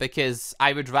having them because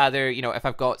I would rather, you know, if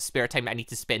I've got spare time I need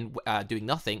to spend doing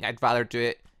nothing, I'd rather do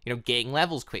it, you know, getting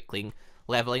levels quickly,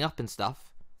 leveling up and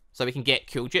stuff. So we can get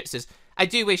cool jutsus. I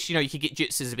do wish, you know, you could get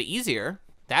jutsus a bit easier.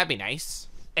 That'd be nice.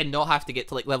 And not have to get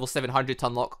to, like, level 700 to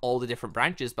unlock all the different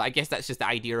branches. But I guess that's just the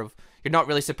idea of, you're not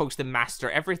really supposed to master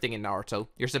everything in Naruto.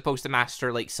 You're supposed to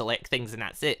master, like, select things and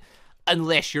that's it.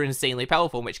 Unless you're insanely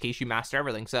powerful, in which case you master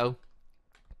everything. So,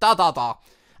 Da da da.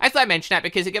 I thought I'd mention that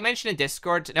because it got mentioned in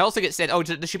Discord, and it also gets said, oh,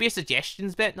 there should be a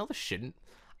suggestions bit. No, there shouldn't.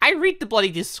 I read the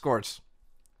bloody Discord.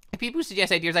 If people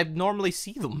suggest ideas, I normally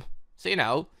see them. So, you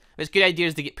know, if it's good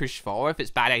ideas, they get pushed forward. If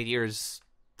it's bad ideas,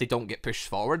 they don't get pushed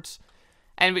forwards.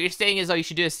 And what you're saying is, oh, you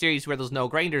should do a series where there's no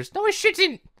grinders. No, I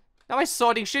shouldn't. No, I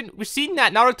sorry, shouldn't. We've seen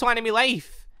that Naruto anime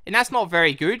life, and that's not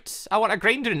very good. I want a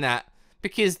grinder in that,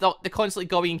 because the constantly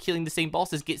going and killing the same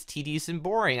bosses gets tedious and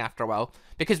boring after a while,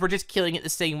 because we're just killing it the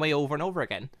same way over and over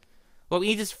again. What we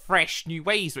need is fresh new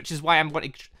ways, which is why I'm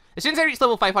going to... As soon as I reach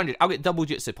level 500, I'll get double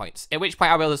jutsu points, at which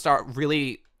point I'll be able to start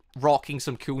really rocking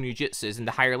some cool new jutsus and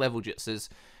the higher level jutsus,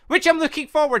 which I'm looking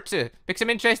forward to, because I'm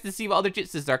interested to see what other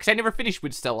jutsus there, because I never finished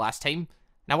Wood Still last time,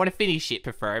 and I want to finish it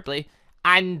preferably,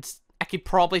 and I could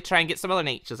probably try and get some other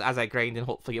natures as I grind and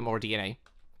hopefully get more DNA.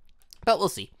 But we'll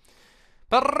see.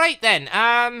 But right then,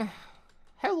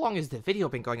 how long has the video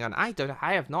been going on? I don't know,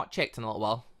 I have not checked in a little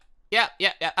while. Yeah.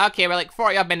 Okay, we're like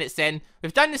 40 odd minutes in.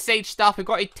 We've done the sage stuff, we've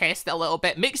got to test it a little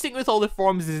bit. Mixing with all the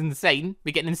forms is insane.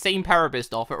 We get an insane power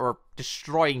boost off it, or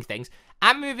destroying things.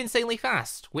 And move insanely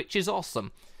fast, which is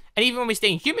awesome. And even when we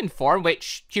stay in human form,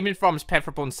 which human form is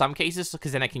preferable in some cases,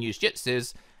 because then I can use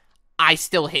jutsus, I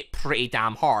still hit pretty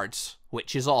damn hard,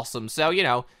 which is awesome. So, you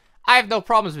know, I have no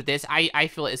problems with this. I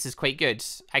feel like this is quite good.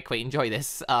 I quite enjoy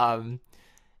this.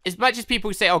 As much as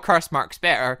people say, oh, Curse Mark's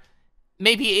better,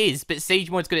 maybe it is, but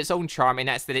Sage Mode's got its own charm, and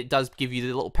that's that it does give you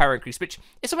the little power increase, which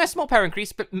it's only a small power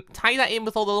increase, but tie that in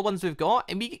with all the other ones we've got,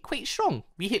 and we get quite strong.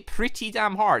 We hit pretty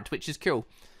damn hard, which is cool.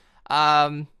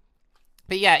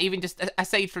 But yeah, even just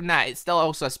aside from that, it's still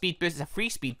also a speed boost. It's a free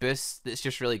speed boost that's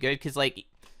just really good, because, like,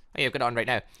 oh yeah, I've got it on right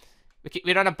now.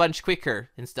 We run a bunch quicker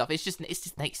and stuff. It's just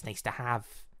nice to have.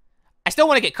 I still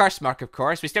want to get Curse Mark, of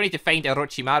course. We still need to find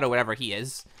Orochimaru wherever he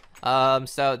is.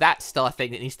 So that's still a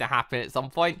thing that needs to happen at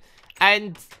some point.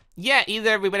 And yeah,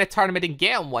 either we win a tournament and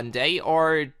get them one day,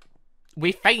 or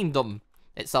we find them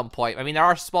at some point. I mean, there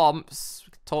are swamps.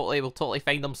 We'll totally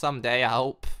find them someday, I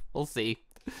hope. We'll see.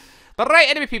 But right,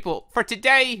 anyway, people, for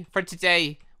today,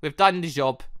 we've done the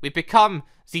job. We've become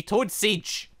the Toad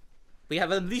Sage. We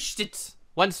have unleashed it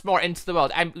once more into the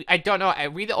world. I don't know, are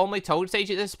we the only Toad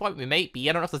Sage at this point? We might be.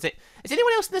 I don't know if there's it. Is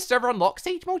anyone else in the server unlocked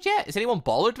Sage Mode yet? Is anyone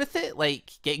bothered with it?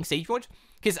 Like, getting Sage Mode?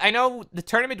 Because I know the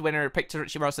tournament winner picked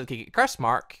Orochimaru so they could get Curse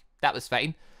Mark. That was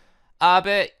fine.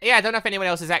 But yeah, I don't know if anyone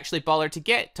else has actually bothered to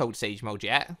get Toad Sage Mode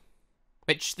yet.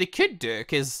 Which they could do,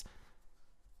 because...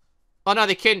 Oh no,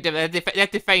 they couldn't do it. They have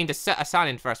to find a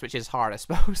Sanin first, which is hard, I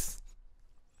suppose.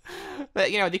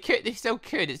 But, you know, they still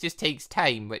could. It just takes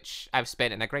time, which I've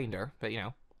spent in a grinder. But, you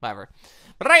know, whatever.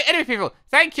 But right, anyway, people,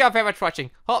 thank you all very much for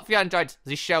watching. Hope you enjoyed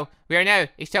this show. We are now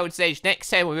a Toad Sage. Next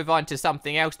time we'll move on to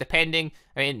something else, depending.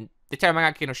 I mean, the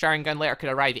Taramagaki no Sharingan later could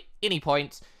arrive at any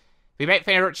point. We might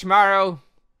find Orochimaru.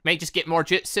 Might just get more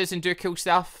jutsus and do cool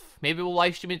stuff. Maybe we'll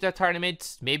live stream into a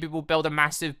tournament. Maybe we'll build a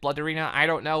massive blood arena. I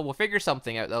don't know. We'll figure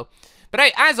something out, though. But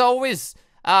right, as always,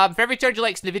 for every 200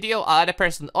 likes in the video, I'll add a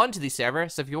person onto the server.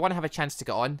 So if you want to have a chance to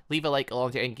get on, leave a like along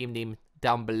with your in-game name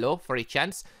down below for a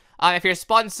chance. If you're a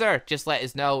sponsor, just let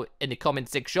us know in the comment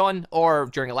section or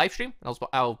during a live stream.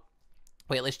 I'll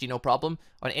waitlist you, no problem,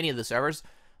 on any of the servers.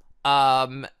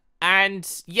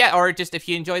 And yeah, or just if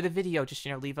you enjoy the video, just,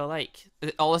 you know, leave a like.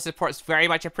 All the support's very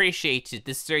much appreciated.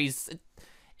 This series,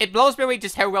 it blows me away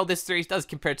just how well this series does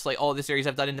compared to, like, all the series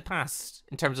I've done in the past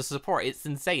in terms of support. It's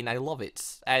insane. I love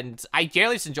it. And I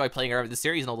generally just enjoy playing around with the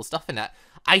series and all the stuff in it.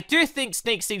 I do think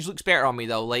Snake Sage looks better on me,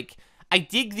 though. Like, I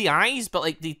dig the eyes, but,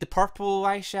 like, the purple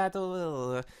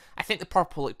eyeshadow, I think the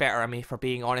purple looked better on me, for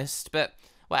being honest. But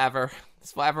whatever.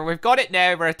 It's whatever. We've got it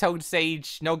now. We're a Toad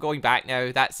Sage. No going back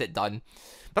now. That's it, done.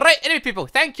 But right, anyway, people,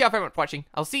 thank you all very much for watching.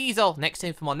 I'll see you all next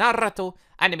time for more Naruto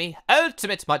Anime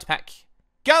Ultimate Modpack.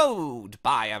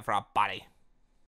 Goodbye, everybody.